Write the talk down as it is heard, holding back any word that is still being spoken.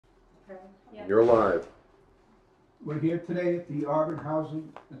Yeah. You're live. We're here today at the Auburn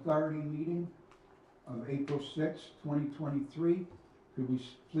Housing Authority meeting of April 6, 2023. Could we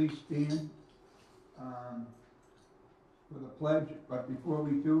please stand for the pledge? But before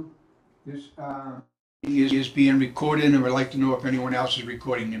we do, this meeting is being recorded, and we'd like to know if anyone else is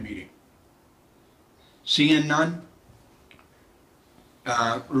recording the meeting. Seeing none,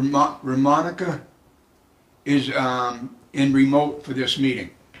 Ramonica is in remote for this meeting.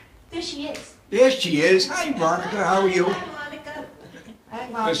 There she is. There she is. Hi, Monica. How are you? Hi, Monica. Hi,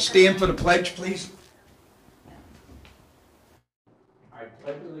 Monica. Let's stand for the pledge, please. I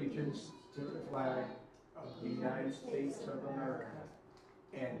pledge allegiance to the flag of the United States of America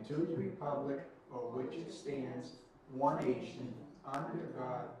and to the republic for which it stands, one nation, under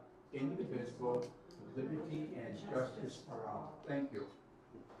God, indivisible, with liberty and justice for all. Thank you.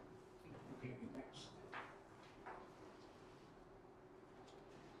 Okay, next.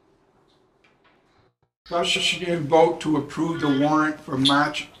 Discussion and vote to approve the warrant for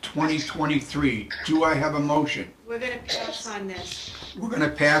March 2023. Do I have a motion? We're going to pass on this. We're going to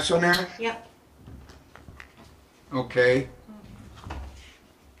pass on that? Yep. Okay.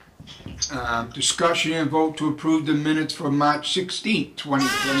 Discussion and vote to approve the minutes for March 16th,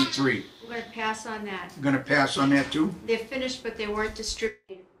 2023. We're going to pass on that. We're going to pass on that too? They're finished, but they weren't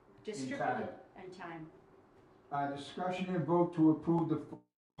distributed In time. in time. Discussion and vote to approve the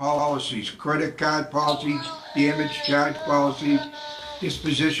policies: credit card policy, damage charge policy,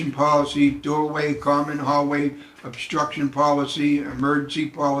 disposition policy, doorway, common hallway obstruction policy, emergency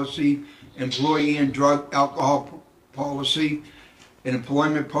policy, employee and drug alcohol policy, and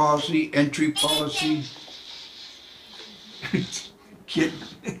employment policy, entry policy,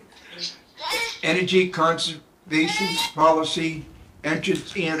 energy conservation policy,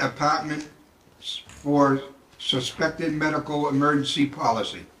 entrance and apartments for suspected medical emergency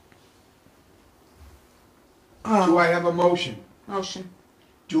policy. Do I have a motion? Motion.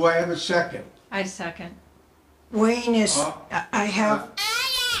 Do I have a second? I second. Wayne is, I have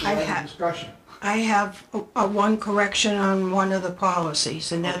Discussion. a one correction on one of the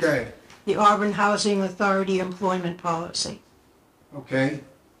policies, and that's Okay, the Auburn Housing Authority employment policy. okay.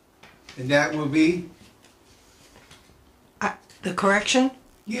 And that will be? The correction?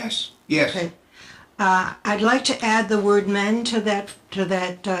 Yes, yes. Okay. I'd like to add the word men to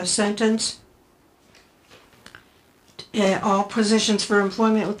that sentence. All positions for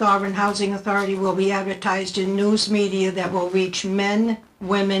employment with Auburn Housing Authority will be advertised in news media that will reach men,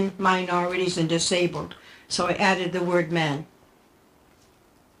 women, minorities, and disabled. So I added the word men.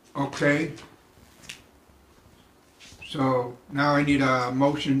 Okay. So now I need a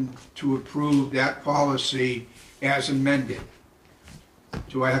motion to approve that policy as amended.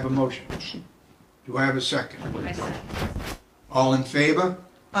 Do I have a motion? Do I have a second? I second. All in favor?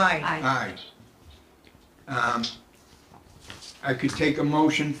 Aye. Aye. I could take a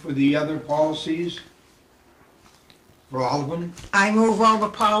motion for the other policies, for all of them? I move all the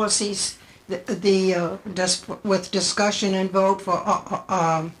policies, with discussion and vote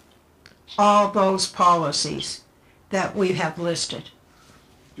for all those policies that we have listed.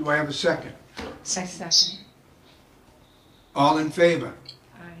 Do I have a second? I second. All in favor?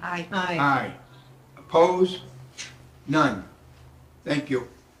 Aye. Aye. Aye. Opposed? None. Thank you.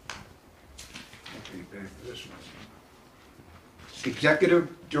 Okay, back to this one. Executive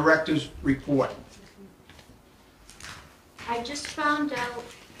Director's Report. I just found out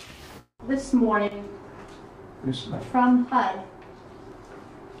this morning This one. from HUD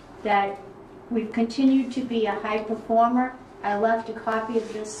that we've continued to be a high performer. I left a copy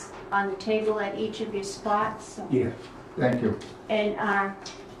of this on the table at each of your spots. Yeah, thank you. And out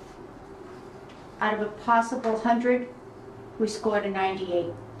of a possible 100, we scored a 98.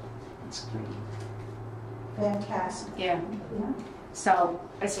 That's great. Fantastic. Yeah. So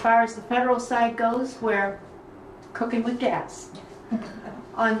as far as the federal side goes, we're cooking with gas.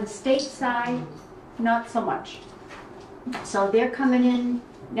 On the state side, not so much. So they're coming in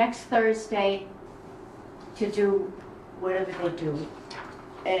next Thursday to do whatever they do.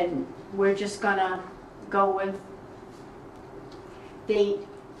 And we're just gonna go with, they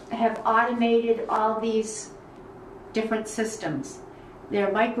have automated all these different systems.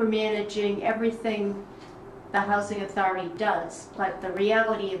 They're micromanaging everything the Housing Authority does, but the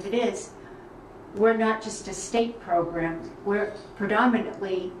reality of it is, we're not just a state program, we're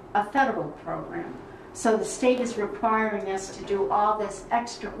predominantly a federal program. So the state is requiring us to do all this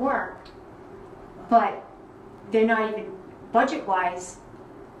extra work, but they're not even, budget-wise,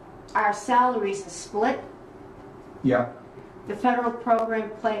 our salaries are split. Yeah. The federal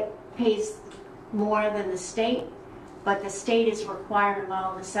program pays more than the state. but the state is requiring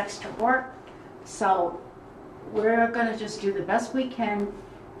all this extra work. So we're gonna just do the best we can.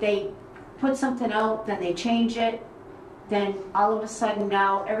 They put something out, then they change it, then all of a sudden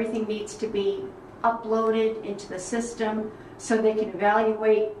now everything needs to be uploaded into the system so they can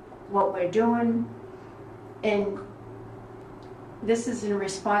evaluate what we're doing. And this is in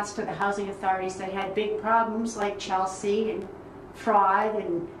response to the housing authorities that had big problems like Chelsea and fraud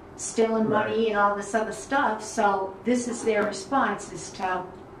and stealing money and all this other stuff. So this is their response, is to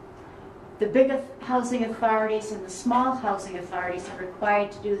the bigger housing authorities and the small housing authorities are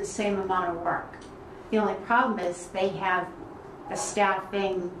required to do the same amount of work. The only problem is they have the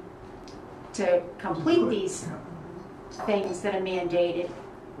staffing to complete these things that are mandated,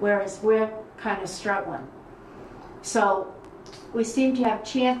 whereas we're kind of struggling. So we seem to have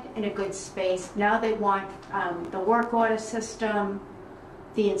Champ in a good space. Now they want the work order system,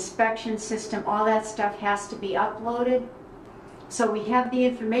 the inspection system, all that stuff has to be uploaded. So we have the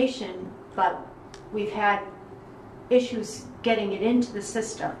information, but we've had issues getting it into the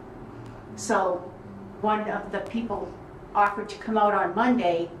system. So one of the people offered to come out on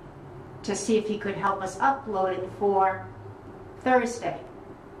Monday to see if he could help us upload it for Thursday.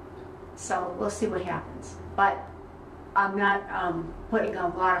 So we'll see what happens. But I'm not putting a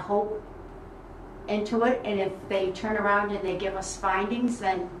lot of hope into it, and if they turn around and they give us findings,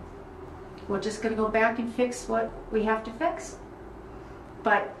 then we're just going to go back and fix what we have to fix.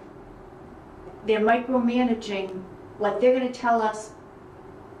 But they're micromanaging, like they're going to tell us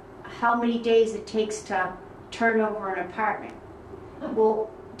how many days it takes to turn over an apartment. Well,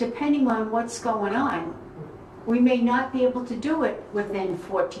 depending on what's going on, we may not be able to do it within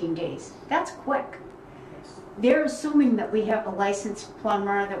 14 days. That's quick. They're assuming that we have a licensed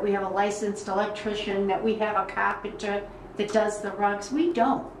plumber, that we have a licensed electrician, that we have a carpenter that does the rugs. We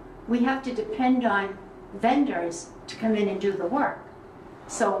don't. We have to depend on vendors to come in and do the work.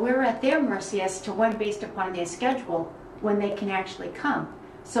 So we're at their mercy as to when, based upon their schedule, when they can actually come.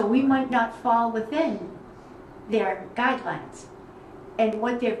 So we might not fall within their guidelines. And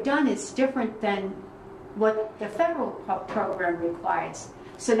what they've done is different than what the federal program requires.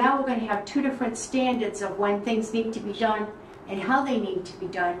 So now we're going to have two different standards of when things need to be done and how they need to be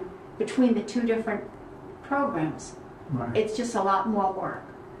done between the two different programs. Right. It's just a lot more work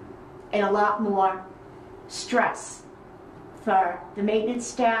and a lot more stress for the maintenance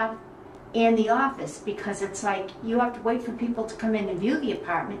staff and the office, because it's like you have to wait for people to come in and view the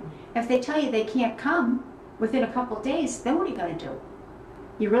apartment. If they tell you they can't come within a couple of days, then what are you going to do?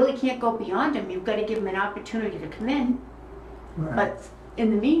 You really can't go beyond them. You've got to give them an opportunity to come in. Right. But in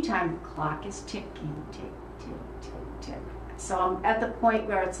the meantime, the clock is ticking, tick, tick, tick, tick. So I'm at the point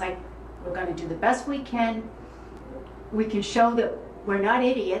where it's like, we're going to do the best we can. We can show that we're not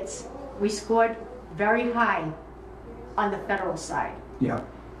idiots. We scored very high on the federal side. Yeah.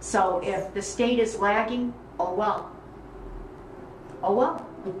 So if the state is lagging, oh well. Oh well.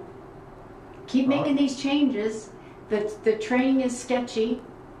 Keep making these changes. The training is sketchy,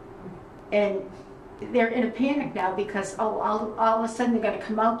 and they're in a panic now because all of a sudden they're going to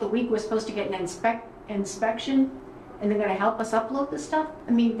come out the week we're supposed to get an inspection, and they're going to help us upload the stuff.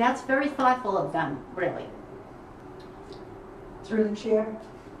 I mean, that's very thoughtful of them, really. Through the chair,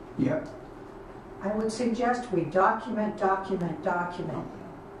 Yeah. I would suggest we document,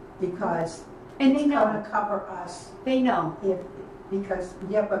 because And they it's know. gonna cover us They know. because,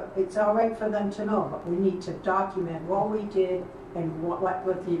 yeah, but it's all right for them to know, but we need to document what we did and what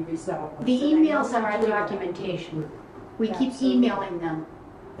the result was. The And I know emails are we our do that. documentation. We keep Absolutely. emailing them,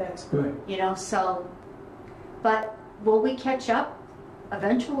 That's good, Good. you know, so. But will we catch up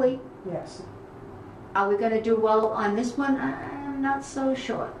eventually? yes. Are we going to do well on this one? I'm not so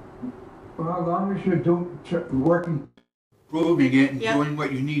sure. Well, as long as you're working, proving it and Yep. doing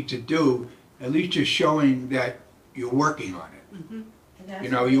what you need to do, at least you're showing that you're working on it. And that's- You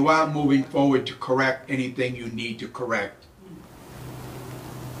know, you are moving forward to correct anything you need to correct.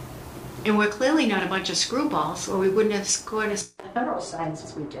 And we're clearly not a bunch of screwballs, or we wouldn't have scored as The federal side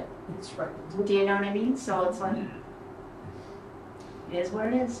as we did. That's right. Do you know what I mean? So it's like, it is what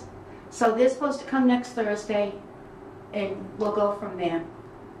it is. So they're supposed to come next Thursday, and we'll go from there.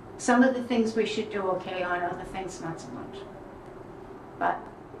 Some of the things we should do okay on, other things not so much. But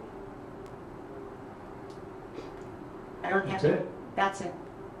I don't have That's to. it? That's it.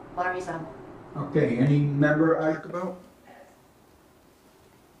 Larry's on. Okay, any member ask about?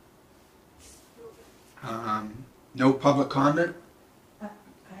 No public comment?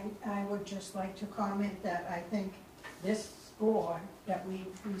 I would just like to comment that I think this score that we've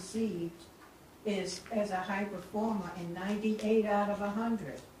received is as a high performer in 98 out of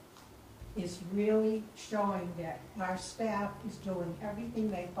 100. is really showing that our staff is doing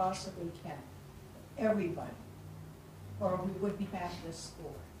everything they possibly can. Everybody. Or we wouldn't have this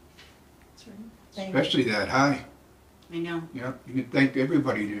school. That's right. Thank you. Especially that high. I know. Yeah, you can thank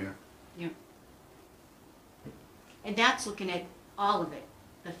everybody there. And that's looking at all of it,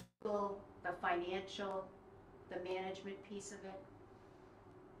 the fiscal, the financial, the management piece of it.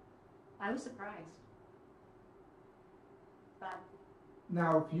 I was surprised. But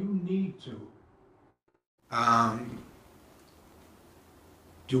Now, if you need to,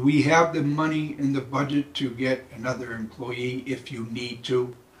 do we have the money in the budget to get another employee if you need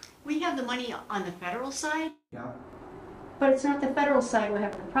to? We have the money on the federal side. Yeah. but it's not the federal side we're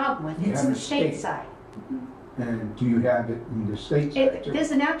having a problem with, You it's have the the state state. side. And do you have it in the state side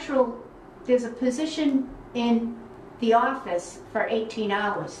too? There's a position in the office for 18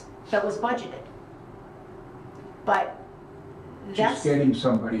 hours that was budgeted. But Just that's, getting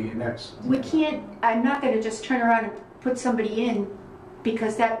somebody, and that's. we can't, I'm not gonna just turn around and put somebody in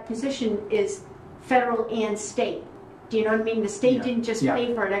because that position is federal and state. Do you know what I mean? The state Yeah, didn't just yeah.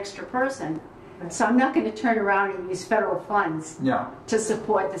 pay for an extra person. So I'm not gonna turn around and use federal funds No, to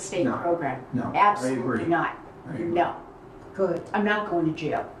support the state No, program. no, I Absolutely agree. not. I agree. No. Good. I'm not going to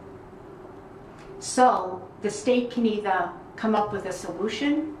jail. So the state can either come up with a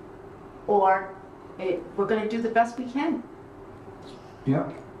solution or we're going to do the best we can. yeah,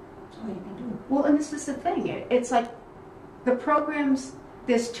 That's all you can do. Well, and this is the thing. It's like the programs,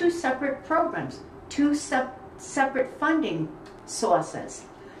 there's two separate programs, two separate funding sources.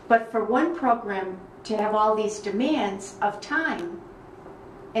 But for one program to have all these demands of time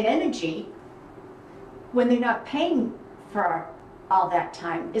and energy when they're not paying for all that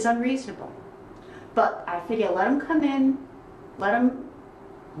time is unreasonable. But I figure let them come in, let them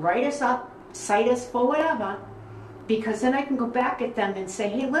write us up, cite us for whatever, because then I can go back at them and say,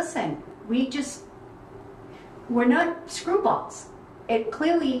 hey, listen, we're not screwballs. It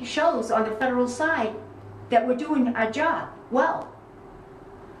clearly shows on the federal side that we're doing our job well.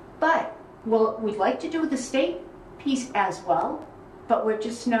 But, well, we'd like to do the state piece as well, but we're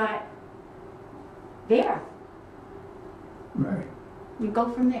just not there. right. We go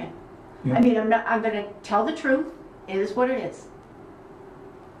from there. Yeah. I mean, I'm gonna tell the truth, it is what it is.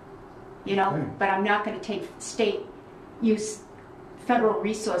 You know, Okay. but I'm not gonna use federal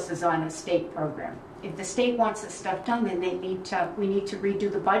resources on a state program. If the state wants this stuff done, then we need to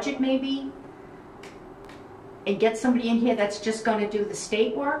redo the budget maybe, and get somebody in here that's just gonna do the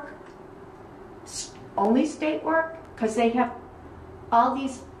state work, only state work, because they have all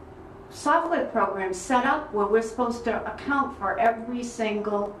these software programs set up where we're supposed to account for every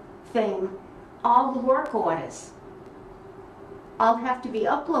single thing, all the work orders, all have to be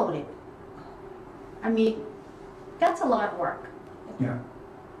uploaded. I mean, that's a lot of work. Yeah,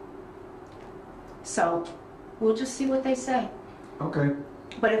 So we'll just see what they say. okay.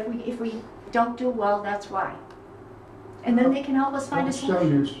 But if we don't do well, that's why. And then they can help us find a Don't sell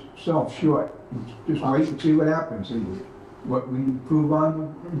solution. yourself short. Just wait and see what happens. And what we improve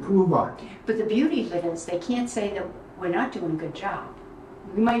on, improve on. But the beauty of it is they can't say that we're not doing a good job.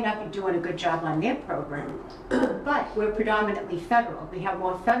 We might not be doing a good job on their program, but we're predominantly federal. We have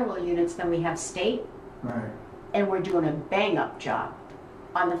more federal units than we have state, Right. and we're doing a bang-up job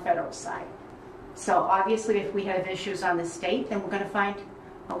on the federal side. So obviously, if we have issues on the state, then we're going to find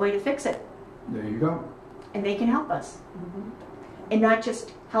a way to fix it, There you go. and they can help us. And not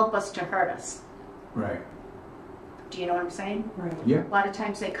just help us to hurt us. Right. Do you know what I'm saying? Right. Yeah. A lot of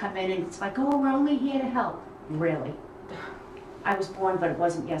times they come in and it's like, oh, we're only here to help. Really? I was born, but it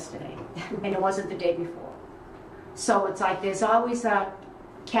wasn't yesterday, and it wasn't the day before. So it's like there's always a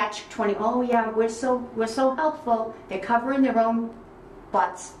catch-20. Oh yeah, we're so helpful. They're covering their own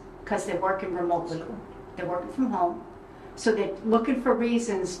butts because they're working remotely. They're working from home, so they're looking for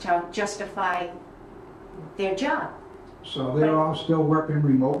reasons to justify their job. So they're all still working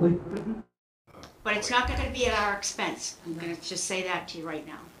remotely? But it's not going to be at our expense. I'm going to just say that to you right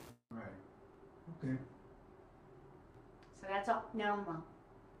now. Right. Okay. So that's all. No, Mom.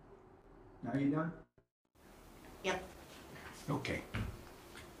 Now you done? Yep. Okay.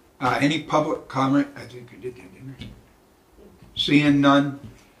 Any public comment? I think I did that, didn't I? Seeing none.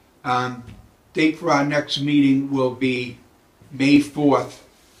 Date for our next meeting will be May 4th,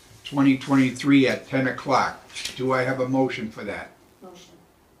 2023 at 10 o'clock. Do I have a motion for that? Motion.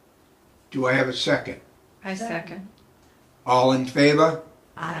 Do I have a second? I second. All in favor?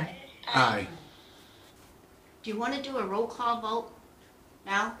 Aye. Aye. Do you want to do a roll call vote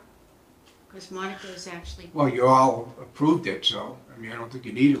now? Because Monica is actually, Well, you all approved it, so, I mean, I don't think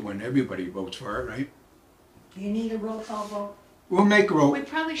you need it when everybody votes for it, right? Do you need a roll call vote? We'll make a roll. We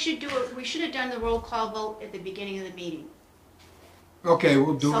probably should do it, we should have done the roll call vote at the beginning of the meeting. Okay,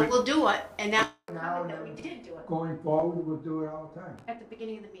 we'll do So it. we'll do it, and now, Now, that we did do it going forward, we'll do it all the time. at the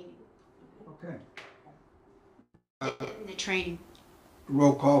beginning of the meeting, Okay. in the training.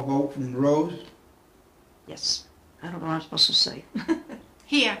 Roll call vote from Rose. Yes. I don't know what I'm supposed to say.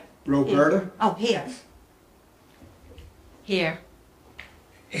 Here, Roberta? Oh, here. Here.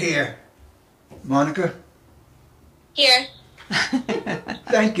 Here. Monica? Here.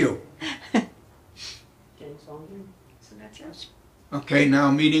 Thank you. so that's it. Okay,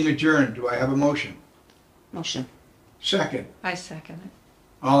 now meeting adjourned. Do I have a motion? Motion. Second. I second it.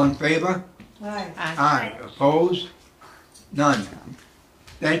 All in favor? Aye. Aye. Aye. Opposed? None.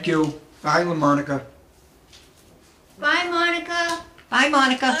 Thank you. Bye, LaMonica. Bye, Monica. Bye,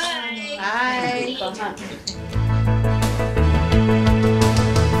 Monica. Bye. Bye.